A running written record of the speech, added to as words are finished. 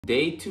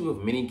Day 2 of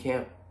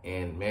minicamp,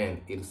 and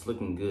man, it is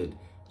looking good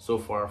so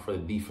far for the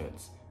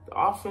defense. The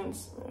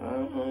offense,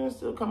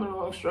 still coming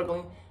along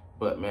struggling,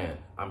 but man,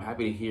 I'm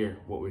happy to hear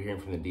what we're hearing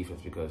from the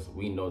defense because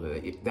we know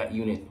that that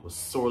unit was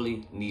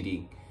sorely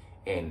needing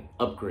an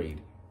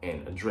upgrade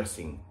and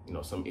addressing,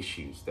 some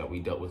issues that we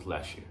dealt with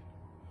last year.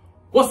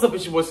 What's up,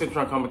 it's your boy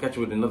Cintron coming at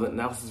you with another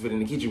analysis video.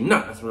 And to kid you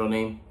not, that's my real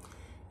name.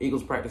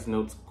 Eagles practice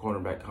notes,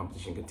 cornerback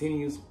competition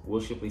continues.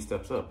 Will Shipley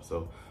steps up.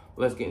 So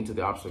let's get into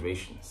the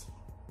observations.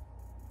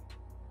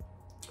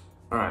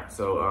 All right,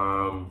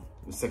 so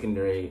the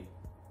secondary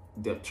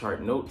depth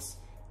chart notes.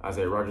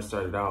 Isaiah Rodgers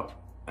started out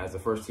as the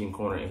first team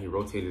corner, and he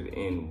rotated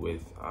in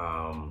with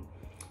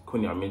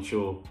Quinyon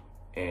Mitchell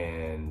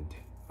and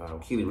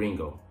Keely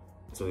Ringo.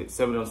 So the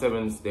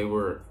 7-on-7s, they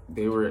were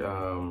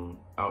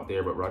out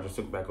there, but Rodgers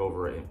took back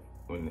over and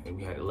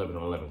we had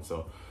 11-on-11.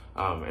 So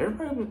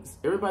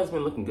everybody's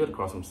been looking good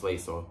across from Slay.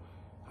 So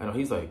I know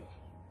he's like,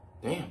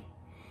 damn,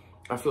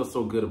 I feel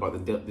so good about the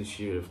depth this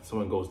year. If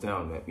someone goes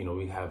down, that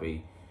we have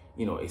a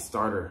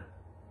starter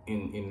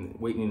in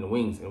waiting in the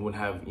wings and wouldn't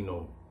have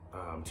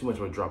too much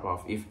of a drop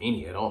off, if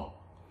any at all.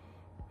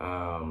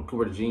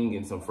 Cooper DeJean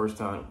getting some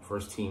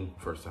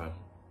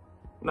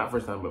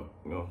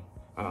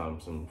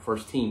some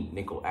first team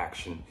nickel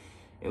action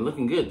and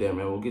looking good there,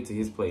 man. We'll get to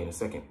his play in a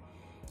second.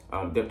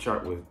 Depth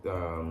chart with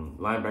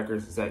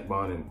linebackers Zach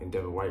Bond and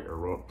Devin White are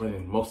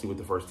running mostly with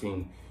the first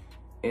team,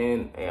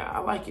 and yeah, I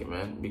like it,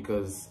 man,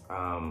 because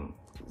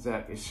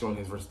Zach is showing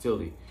his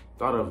versatility.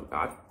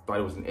 I thought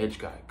it was an edge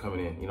guy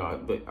coming in,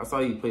 but I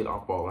saw he played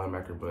off-ball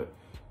linebacker, but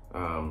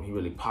he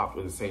really popped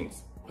with the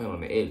Saints playing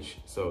on the edge.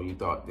 So you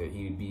thought that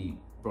he would be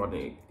brought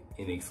in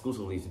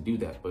exclusively to do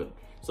that, but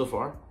so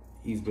far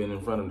he's been in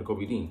front of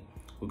Kobe Dean,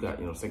 who got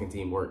second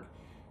team work,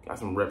 got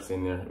some reps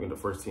in there with the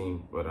first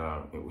team, but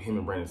him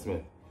and Brandon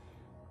Smith,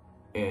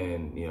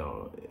 and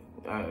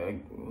I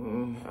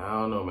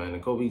don't know, man.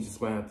 And Kobe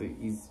just might have to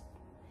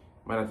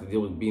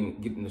deal with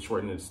getting the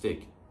short end of the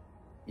stick.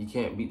 You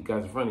can't beat the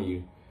guys in front of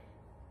you.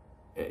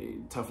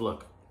 Tough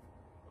luck.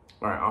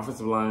 All right,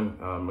 offensive line,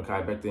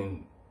 Mekhi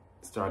Becton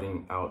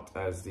starting out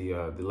as the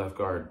left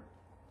guard,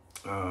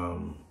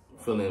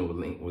 filling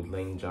in with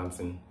Lane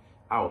Johnson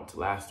out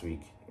last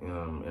week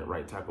at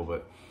right tackle,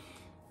 but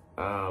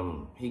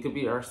he could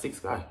be our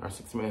sixth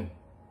man,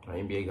 our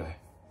NBA guy.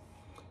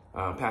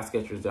 Pass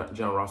catchers,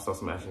 John Ross saw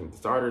some action with the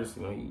starters.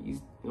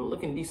 He's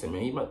looking decent,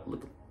 man. He might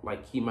look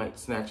like he might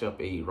snatch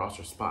up a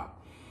roster spot.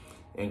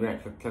 And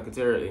Grant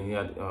Calcaterra, and he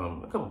had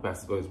a couple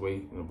passes go his way,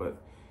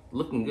 but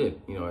looking good,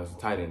 as a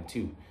tight end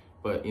too.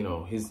 But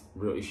his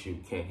real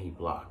issue, can he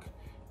block?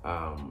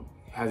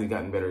 Has he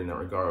gotten better in that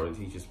regard, or is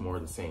he just more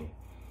of the same?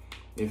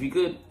 If he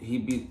could,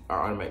 he'd be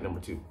our automatic number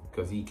 2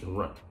 because he can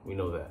run. We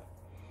know that.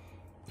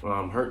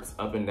 Hurts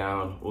up and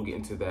down. We'll get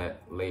into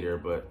that later,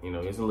 but he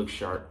doesn't look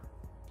sharp.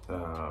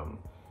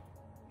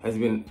 Has he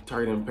been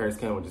targeting Paris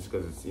Campbell just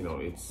because it's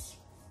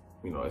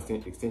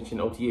extension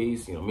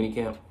OTAs,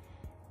 minicamp,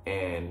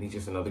 and he's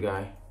just another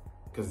guy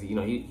because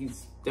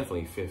he's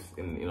definitely 5th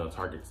in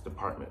targets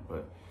department,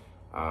 but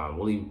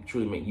will he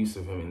truly make use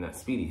of him in that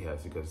speed he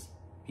has, because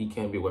he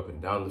can be a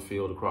weapon down the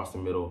field, across the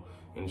middle,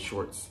 in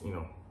shorts,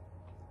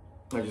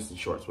 not just in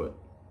shorts, but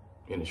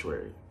in the short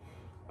area.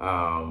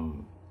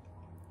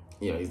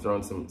 He's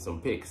throwing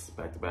some picks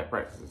back-to-back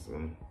practices,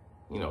 and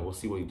we'll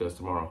see what he does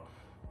tomorrow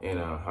and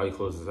how he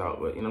closes out.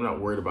 But I'm not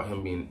worried about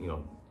him being,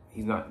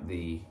 he's not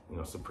the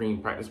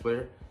supreme practice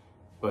player,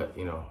 but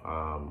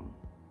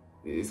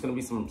it's going to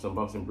be some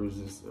bumps and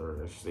bruises,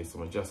 or I should say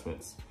some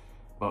adjustments,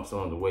 bumps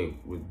along the way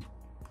with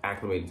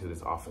acclimating to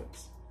this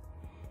offense.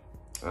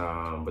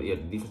 But yeah,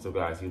 the defensive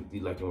guys, you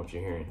liking what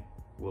you're hearing.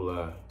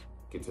 We'll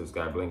get to this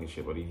guy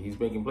Blankenship, but he's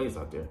making plays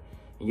out there.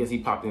 And yes, he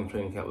popped in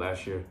training camp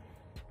last year.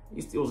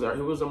 He was our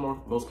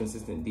most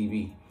consistent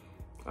DB.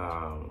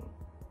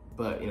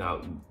 But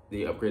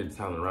they upgraded the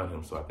talent around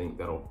him, so I think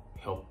that'll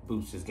help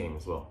boost his game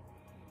as well.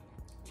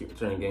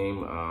 Returning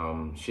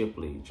game,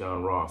 Shipley,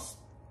 John Ross,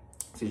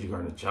 C.J.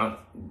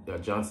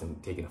 Gardner-Johnson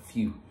taking a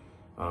few.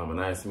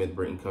 Anaya Smith,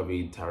 Britton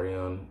Covey,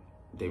 Tyrion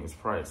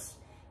Davis-Price,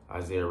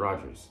 Isaiah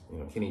Rodgers,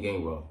 Kenny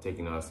Gainwell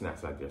taking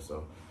snaps out there.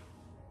 So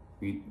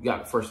we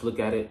got a first look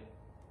at it,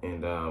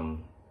 and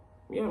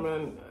yeah,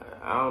 man,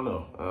 I don't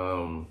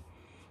know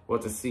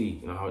what to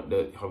see.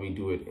 How we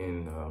do it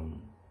in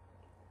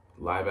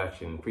live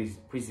action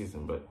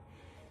preseason, but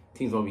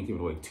teams won't be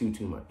giving away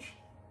too much.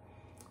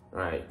 All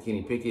right,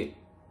 Kenny Pickett,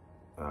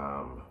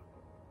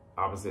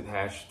 opposite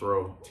hash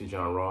throw to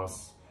John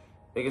Ross.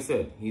 Like I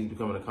said, he's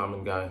becoming a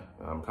common guy,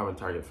 common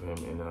target for him,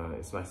 and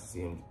it's nice to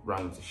see him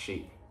round into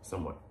shape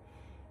somewhat.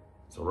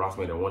 So Ross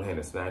made a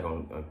one-handed snag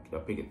on a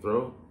Pickett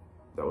throw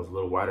that was a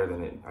little wider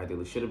than it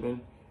ideally should have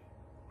been.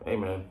 Hey,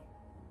 man,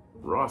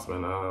 Ross,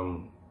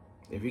 man,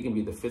 if he can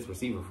be the 5th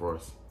receiver for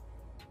us,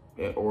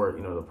 or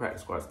the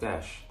practice squad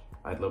stash,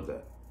 I'd love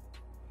that.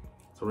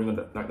 So we're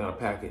gonna knock down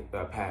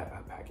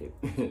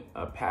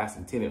a pass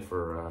intended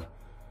for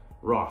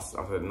Ross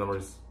off of the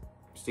numbers,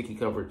 sticky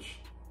coverage.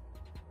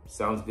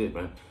 Sounds good,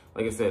 man.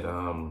 Like I said,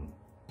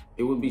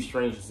 it would be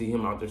strange to see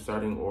him out there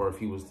starting, or if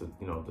he was the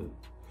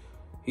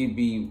he'd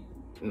be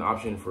an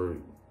option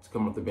to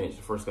come off the bench,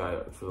 the first guy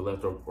for the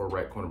left or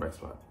right cornerback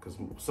spot, because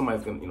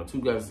somebody's gonna,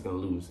 two guys is gonna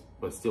lose,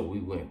 but still we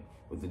win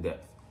with the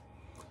depth.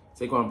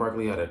 Saquon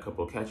Barkley had a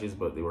couple of catches,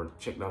 but they were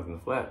checked down in the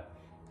flat.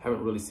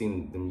 Haven't really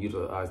seen them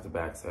utilize the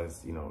backs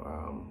as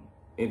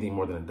anything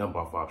more than a dump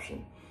off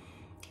option.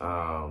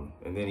 And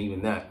then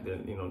even that,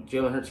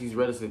 Jalen Hurts, he's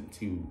reticent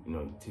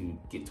to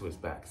get to his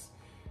backs,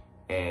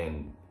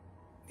 and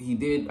he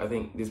did, I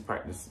think, this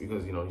practice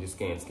because he just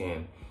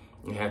scan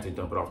and had to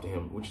dump it off to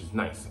him, which is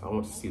nice. I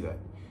want to see that.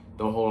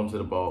 Don't hold him to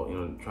the ball,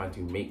 trying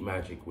to make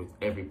magic with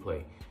every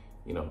play.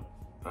 You're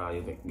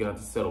gonna have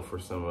to settle for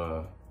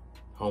some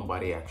home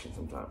body action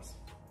sometimes.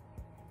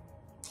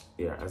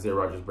 Yeah, Isaiah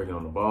Rodgers breaking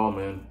on the ball,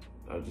 man.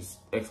 Just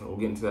excellent. We'll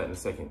get into that in a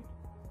second.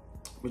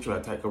 Mitchell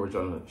had tight coverage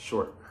on the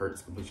short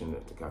Hurts completion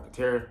to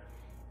Calcaterra.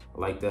 I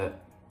like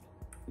that.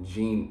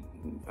 Gene,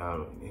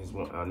 his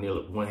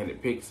nearly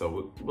one-handed pick,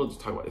 so we'll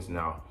just talk about this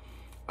now.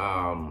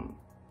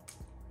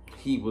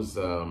 He was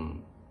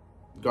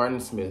guarding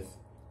Smith,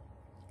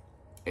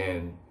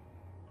 and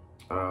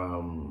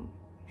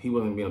he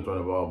wasn't being thrown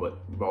the ball,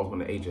 but the ball was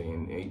going to AJ,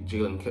 and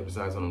Jalen kept his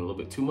eyes on him a little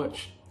bit too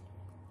much,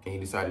 and he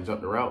decided to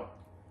jump the route.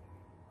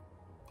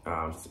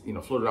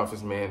 Floated off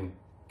his man,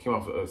 came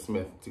off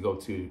Smith to go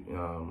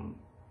to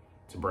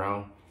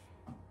Brown.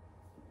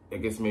 I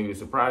guess maybe it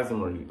surprised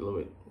him or a little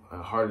bit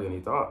harder than he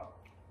thought.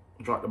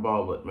 Dropped the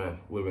ball, but man,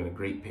 would have been a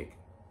great pick.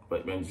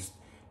 But man, just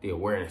the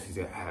awareness he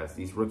has,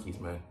 these rookies,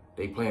 man,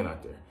 they playing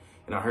out there.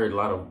 And I heard a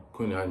lot of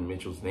Quinton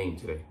Mitchell's name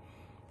today.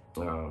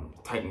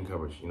 Titan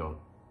coverage, I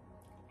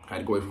had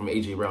to go away from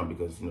AJ Brown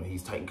because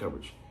he's Titan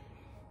coverage.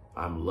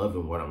 I'm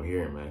loving what I'm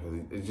hearing, man,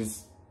 because it's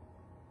just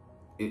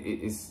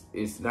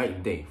it's night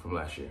and day from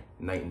last year,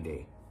 night and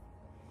day.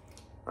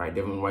 All right,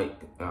 Devin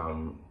White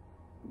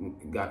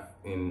got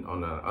in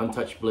on an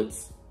untouched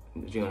blitz.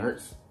 Jalen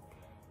Hurts,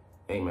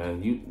 hey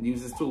man,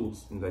 use his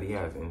tools that he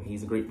has, and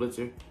he's a great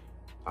blitzer.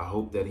 I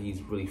hope that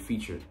he's really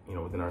featured,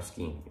 within our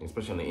scheme,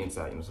 especially on the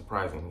inside.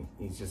 Surprising,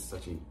 he's just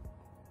such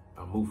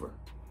a mover.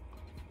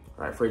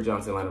 All right, Fred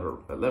Johnson lined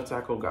up at left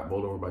tackle, got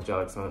bowled over by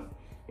Jalix Hunt.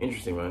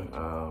 Interesting, man.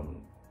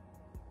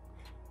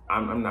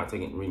 I'm not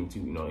reading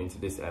into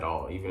this at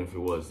all. Even if it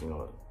was,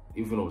 even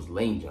if it was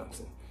Lane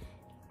Johnson,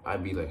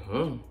 I'd be like,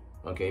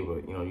 okay,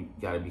 but you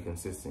gotta be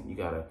consistent. You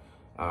gotta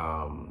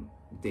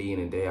day in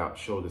and day out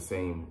show the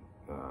same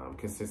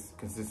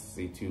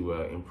consistency to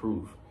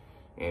improve.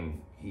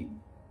 And he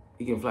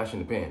can flash in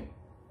the pan,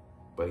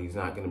 but he's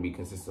not gonna be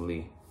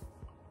consistently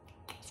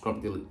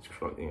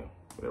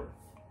whatever.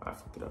 I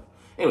fucked it up.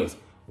 Anyways,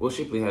 Will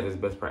Shipley had his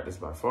best practice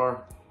by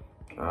far.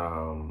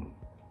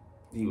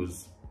 He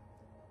was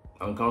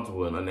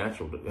uncomfortable and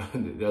unnatural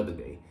the other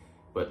day,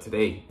 but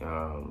today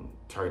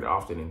targeted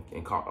often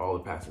and caught all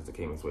the passes that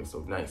came his way. So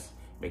nice,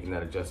 making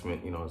that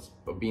adjustment. It's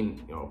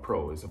being a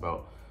pro. It's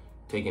about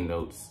taking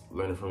notes,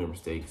 learning from your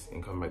mistakes,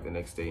 and coming back the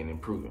next day and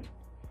improving.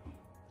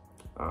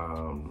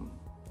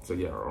 So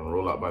yeah, on a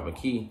rollout by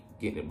McKee,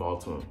 getting the ball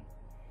to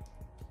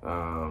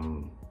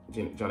him.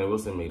 Johnny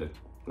Wilson made a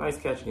nice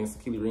catch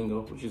against Keely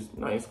Ringo, which is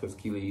nice because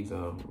Keely's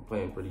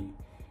playing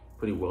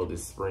pretty well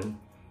this spring,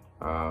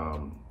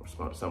 or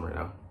summer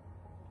now.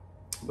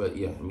 But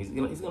yeah, I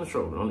mean, he's gonna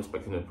show. Don't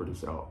expect him to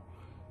produce at all.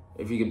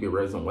 If he could be a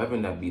red zone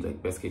weapon, that'd be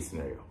like best case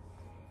scenario.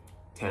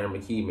 Tanner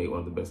McKee made one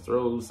of the best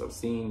throws I've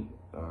seen.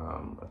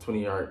 A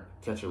 20-yard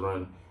catch and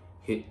run,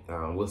 hit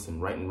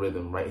Wilson right in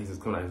rhythm. Right, he's just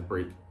coming out his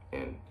break.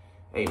 And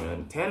hey,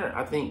 man, Tanner,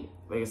 I think,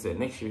 like I said,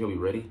 next year he'll be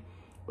ready.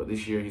 But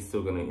this year he's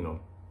still gonna,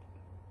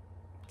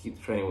 keep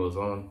the training wheels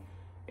on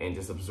and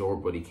just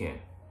absorb what he can.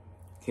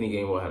 Kenny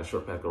Gainwell had a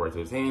short pass go right to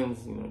his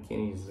hands.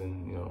 Kenny's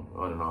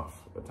on and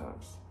off at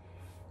times.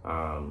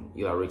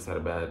 Eli Ricks had a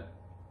bad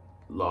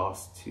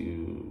loss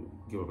to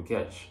give up a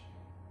catch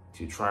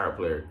to trial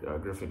player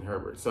Griffin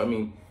Herbert. So I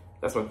mean,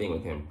 that's my thing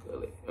with him.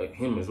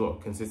 Him as well,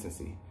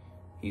 consistency.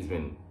 He's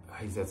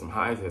had some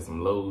highs, he had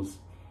some lows.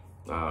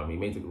 He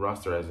made the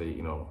roster as a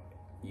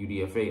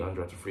UDFA,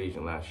 undrafted free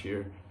agent last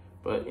year,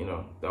 but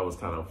that was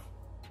kind of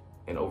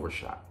an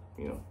overshot.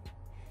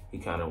 He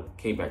kind of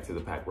came back to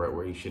the pack right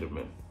where he should have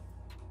been.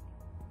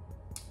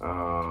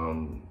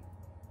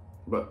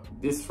 But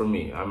this for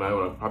me, I'm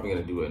probably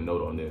gonna do a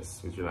note on this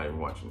because you're not even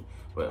watching.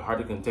 But hard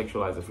to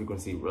contextualize the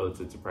frequency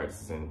relative to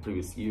practices in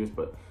previous years.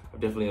 But I've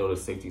definitely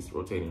noticed safeties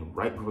rotating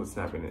right before the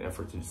snap in an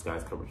effort to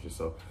disguise coverages.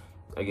 So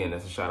again,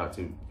 that's a shout out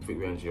to Vic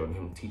Fangio and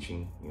him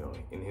teaching,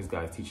 and his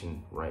guys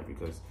teaching right,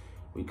 because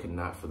we could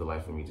not for the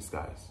life of me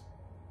disguise,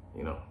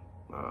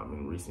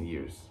 in recent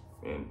years.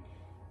 And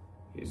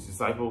his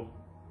disciple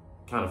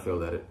kind of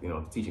failed at it,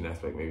 the teaching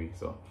aspect maybe.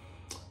 So,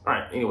 all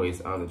right.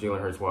 Anyways, on the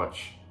Jalen Hurts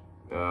watch,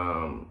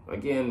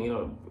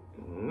 again,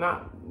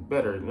 not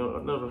better.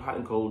 Another hot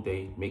and cold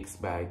day,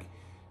 mixed bag.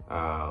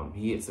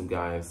 He hit some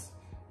guys,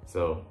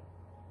 so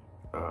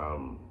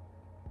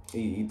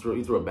he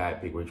threw a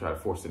bad pick where he tried to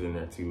force it in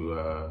there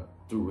to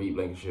through Reed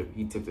Blankenship.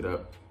 He tipped it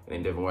up, and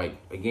then Devin White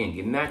again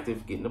getting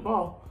active, getting the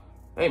ball.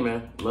 Hey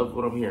man, love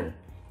what I'm hearing.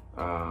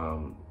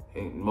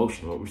 In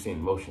motion, what we're seeing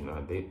in motion.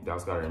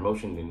 Dallas got her in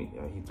motion, then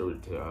he threw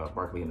it to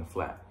Barkley in the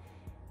flat.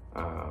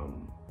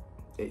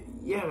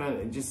 Yeah, man,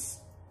 it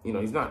just, you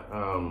know, he's not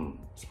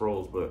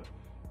Sproles, but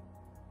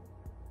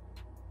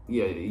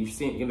yeah,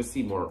 you're gonna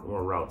see more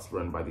routes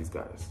run by these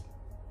guys.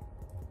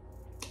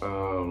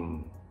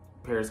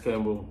 Paris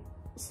Campbell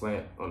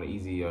slant on an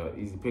easy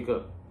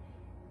pickup.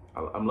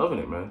 I'm loving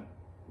it, man.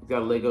 He's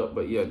got a leg up,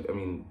 but yeah, I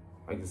mean,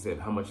 like I said,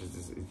 how much is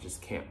this? It's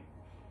just camp.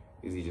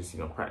 Is he just, you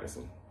know,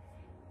 practicing?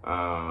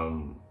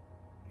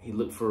 He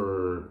looked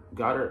for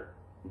Goddard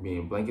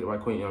being blanketed by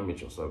Quinyon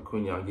Mitchell, so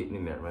Quinyon getting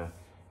in there, man.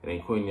 And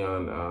then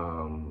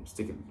Quinyon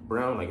sticking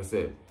Brown. Like I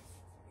said,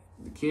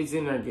 the kid's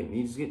in there getting.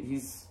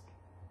 He's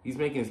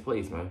making his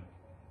plays, man.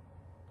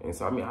 And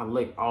so I mean, I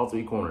like all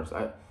three corners.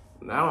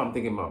 Now I'm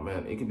thinking about,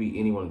 man, it could be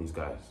any one of these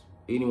guys.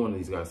 Any one of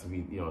these guys could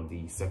be, you know,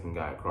 the second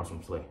guy across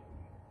from Slay.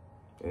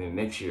 And then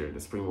next year,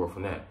 the springboard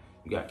from that,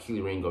 you got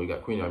Keely Ringo, you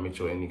got Quinyon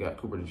Mitchell, and you got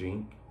Cooper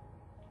DeJean.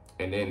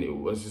 And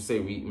then let's just say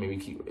we maybe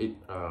keep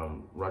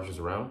Rodgers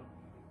around.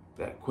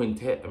 That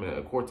quintet, I mean,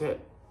 a quartet,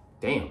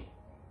 damn.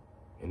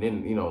 And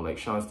then, you know, like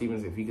Sean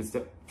Stevens, if he could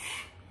step,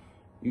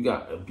 you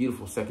got a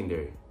beautiful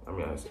secondary. I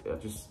mean, I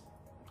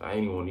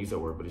ain't even want to use that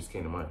word, but it just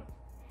came to mind.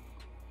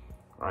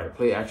 All right,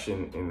 play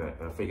action in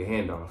that fake a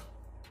handoff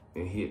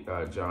and hit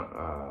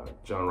John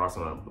Ross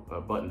on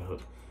a button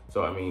hook.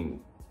 So, I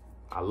mean,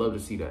 I love to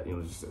see that, you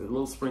know, just a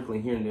little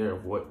sprinkling here and there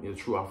of what the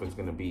true offense is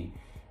going to be.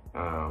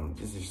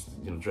 Just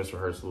you know, dress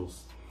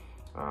rehearsals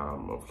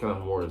of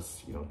Kellen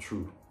Moore's, you know,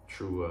 true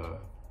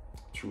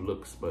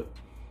looks, but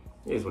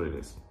it is what it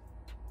is.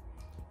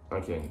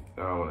 Okay,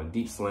 on a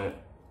deep slant,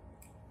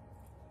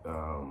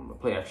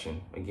 play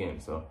action again.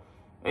 So,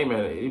 hey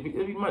man, it'd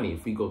be money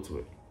if we go to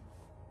it.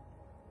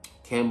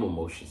 Campbell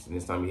motions, and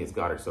this time he hits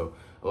Goddard. So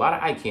a lot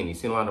of eye candy.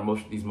 Seeing a lot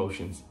of these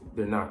motions,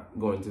 they're not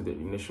going to the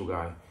initial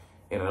guy.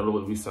 And I know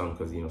what we saw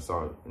because, you know,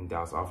 saw in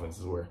Dallas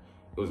offenses where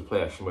it was a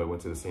play action, but it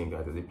went to the same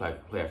guy that they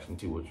play action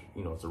to, which,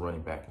 you know, it's a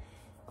running back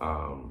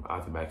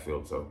out the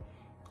backfield. So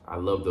I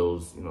love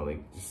those, you know,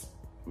 like just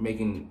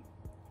making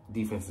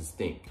defenses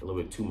think a little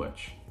bit too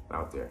much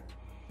out there.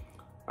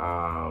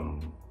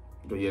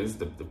 But yeah, this is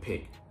the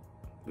pick,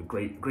 the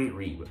great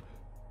read.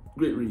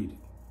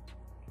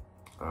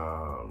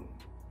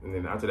 And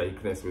then after that, he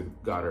connects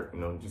with Goddard, you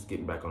know, just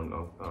getting back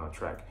on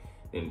track.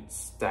 And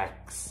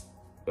stack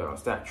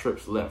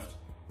trips left,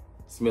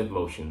 Smith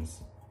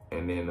motions,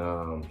 and then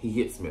he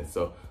hit Smith.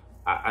 So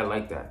I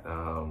like that.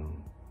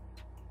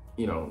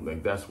 You know,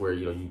 like that's where,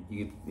 you know, you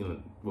get, you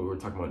know, what we were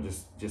talking about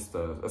just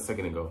a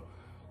second ago.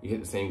 You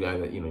hit the same guy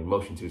that, you know, you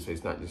motion to, so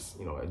it's not just,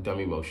 you know, a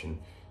dummy motion.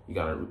 You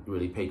gotta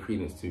really pay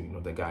credence to, you know,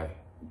 the guy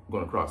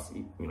going across,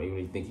 you know, even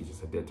if you think he's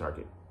just a dead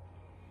target.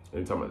 And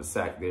you're talking about the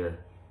sack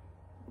there.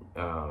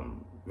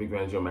 Vic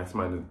Fangio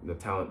maximizing the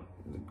talent,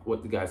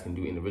 what the guys can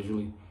do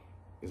individually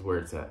is where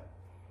it's at.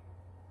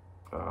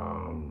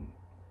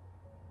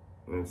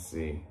 Let's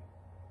see.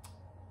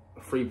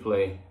 Free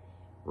play,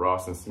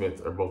 Ross and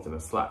Smith are both in the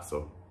slot,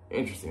 so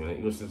interesting.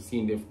 You're just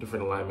seeing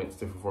different alignments,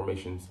 different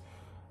formations,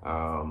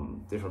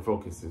 different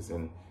focuses,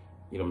 and,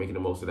 you know, making the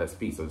most of that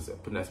speed. So just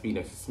putting that speed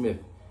next to Smith,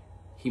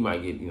 he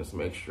might get, you know,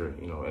 some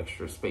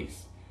extra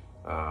space,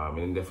 and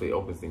it definitely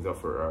opens things up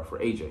for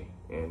AJ,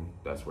 and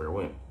that's where it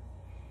went.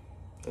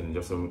 And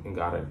Justin and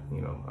Goddard, you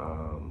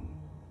know,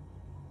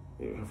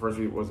 first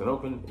read wasn't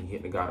open, and he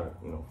hit the Goddard,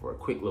 you know, for a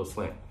quick little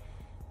slant.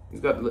 He's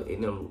got, you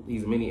know,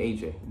 he's a mini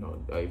AJ, you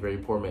know, a very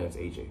poor man's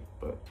AJ,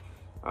 but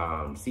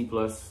C+,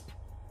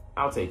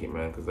 I'll take it,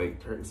 man, because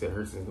like I said,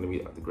 Hurts is going to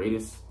be the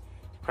greatest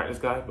practice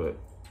guy, but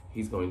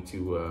he's going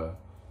to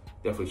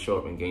definitely show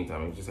up in game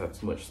time and just have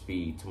too much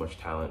speed, too much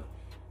talent,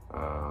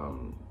 a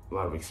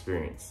lot of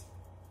experience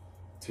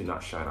to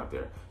not shine out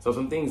there. So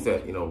some things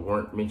that, you know,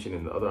 weren't mentioned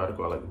in the other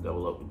article, I like to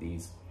double up with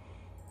these.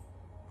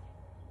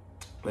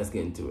 Let's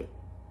get into it.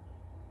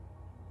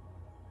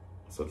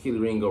 So Keely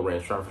Ringo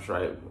ran stride for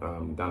stride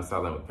down the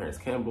sideline with Paris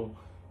Campbell,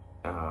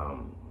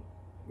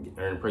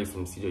 earned praise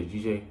from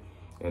CJ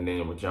and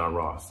then with John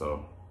Ross.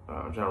 So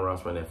John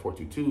Ross ran that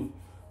 4.22,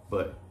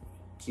 but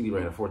Keely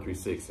ran a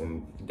 4.36,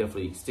 and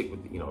definitely stick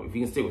with, you know, if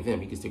you can stick with him,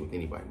 he can stick with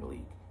anybody in the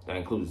league. That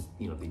includes,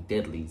 you know, the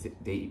deadly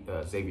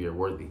Xavier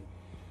Worthy.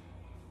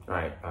 All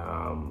right,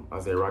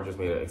 Isaiah Rodgers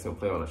made an excellent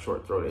play on a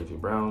short throw to A.J.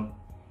 Brown.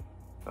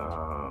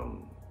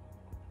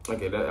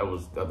 Okay, that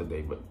was the other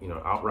day, but, you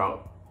know, out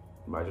route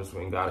by Joseph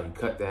Ngata, he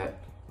cut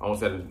that.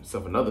 Almost had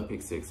himself another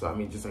pick six. So, I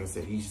mean, just like I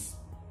said, he's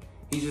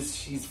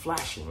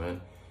flashing,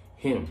 man.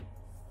 Him,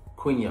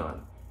 Quinyon,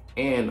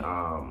 and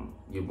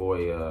your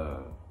boy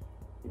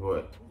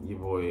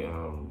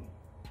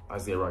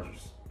Isaiah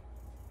Rodgers.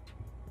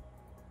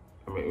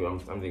 I mean, I'm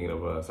thinking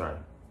of,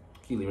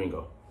 Keely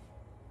Ringo.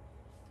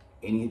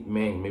 Any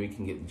man maybe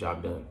can get the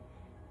job done.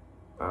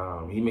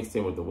 He mixed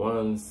in with the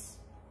ones,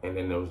 and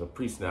then there was a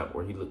pre-snap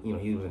where he looked, you know,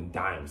 he was in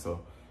dime.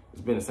 So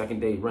it's been a second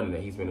day running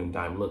that he's been in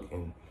dime look,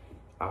 and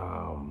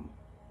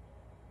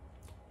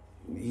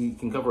he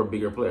can cover a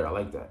bigger player. I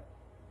like that.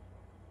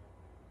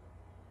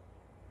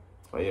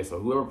 Oh yeah, so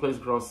whoever plays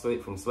across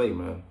from Slade,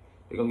 man,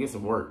 they're gonna get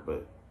some work,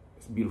 but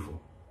it's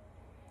beautiful.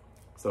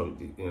 So,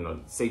 you know,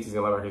 safeties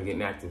and linebackers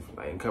getting active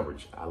in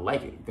coverage. I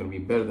like it. It's gonna be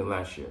better than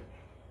last year.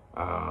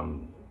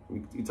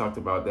 We talked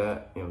about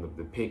that, you know,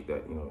 the pick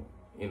that, you know,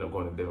 ended up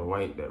going to Devin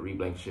White, that Reed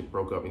Blankenship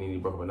broke up, and then he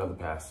broke up another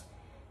pass.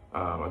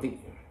 I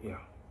think, yeah.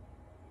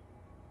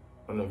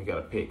 I don't know if he got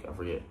a pick, I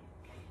forget.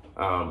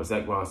 But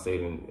Zach Bond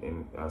stayed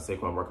in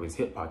Saquon Barkley's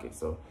hip pocket.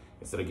 So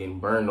instead of getting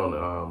burned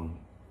on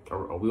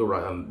a wheel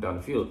right down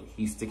the field,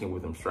 he's sticking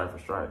with him stride for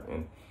stride.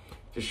 And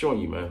just showing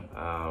you, man,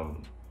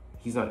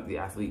 he's not the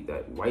athlete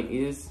that White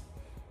is,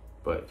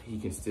 but he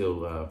can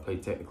still play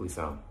technically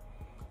sound.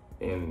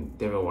 And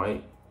Devin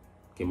White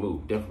can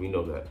move. Definitely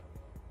know that.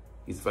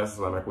 He's the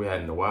fastest linebacker we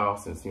had in a while,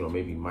 since, you know,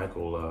 maybe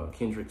Michael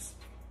Kendricks.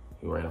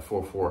 He ran a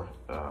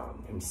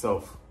 4.4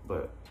 himself.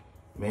 But,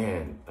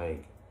 man,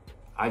 like,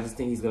 I just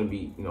think he's going to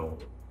be, you know,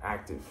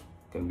 active.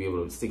 Going to be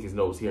able to stick his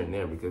nose here and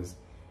there, because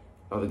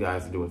other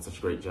guys are doing such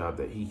a great job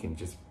that he can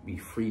just be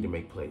free to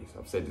make plays.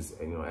 I've said this,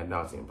 you know, ad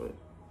nauseum, but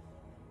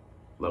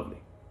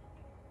lovely.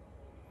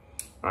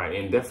 All right,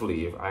 and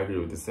definitely, if I agree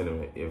with this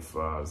sentiment, if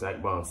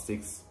Zach Bond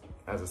sticks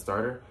as a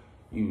starter,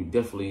 you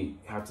definitely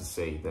have to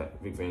say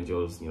that Vic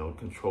Fangio's, you know,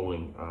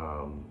 controlling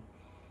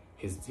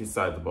his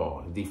side of the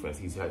ball, his defense.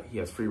 He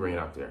has free reign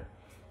out there.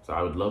 So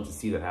I would love to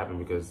see that happen,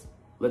 because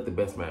let the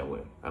best man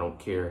win. I don't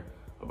care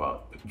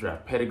about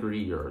draft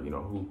pedigree or, you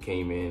know, who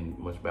came in,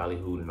 much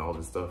ballyhooed and all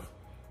this stuff.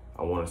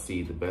 I want to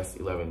see the best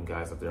 11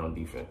 guys out there on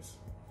defense.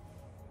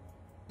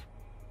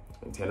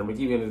 And Tanner McKee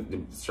being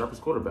the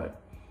sharpest quarterback,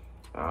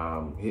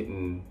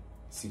 hitting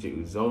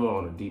CJ Uzoma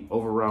on a deep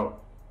over route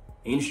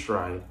in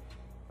stride.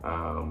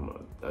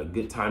 A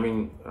good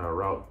timing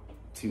route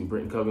to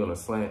Britton Covey on a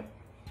slant.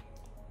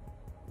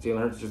 Jalen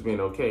Hurts just being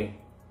okay.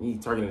 He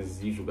targeted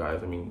his usual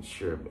guys. I mean,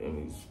 sure. I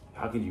mean,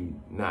 how could you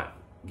not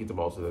get the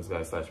ball to those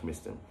guys /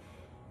 missed him?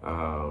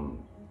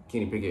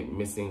 Kenny Pickett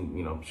missing,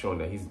 you know, showing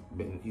that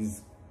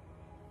he's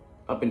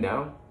up and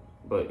down,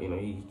 but, you know,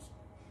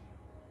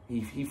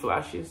 he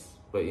flashes,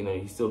 but, you know,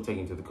 he's still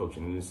taking to the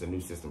coaching, and it's a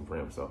new system for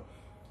him. So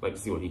I'd like to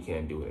see what he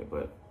can do with it,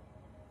 but,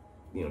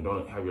 you know,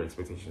 don't have your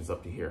expectations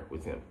up to here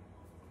with him.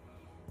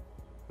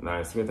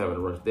 Now, Smith having a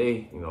rough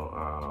day, you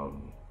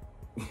know,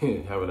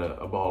 having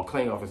a ball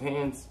clang off his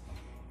hands,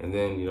 and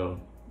then, you know,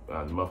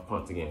 the muff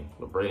punts again.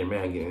 But Brady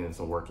Man getting in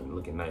some work and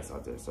looking nice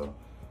out there. So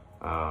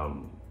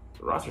the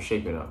roster's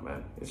shaping up,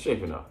 man. It's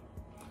shaping up.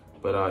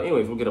 But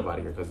anyways, we'll get up out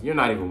of here, because you're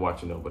not even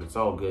watching though, but it's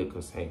all good,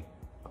 because, hey,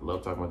 I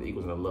love talking about the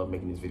Eagles and I love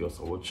making these videos.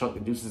 So we'll chunk the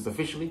deuces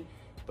officially.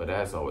 But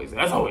as always,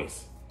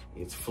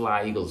 it's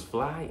fly, Eagles,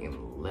 fly,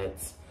 and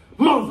let's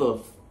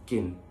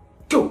motherfucking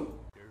go.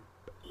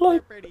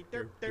 Like,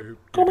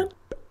 comment,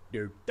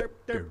 share,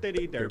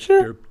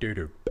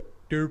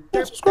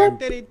 and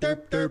subscribe if you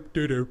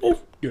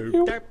want.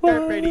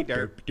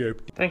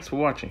 Thanks for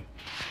watching.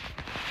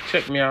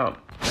 Check me out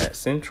at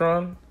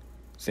Cintron,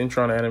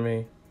 Cintron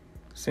Anime,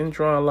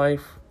 Cintron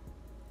Life,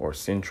 or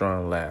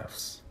Cintron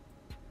Laughs,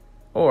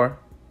 or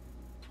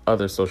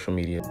other social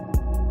media.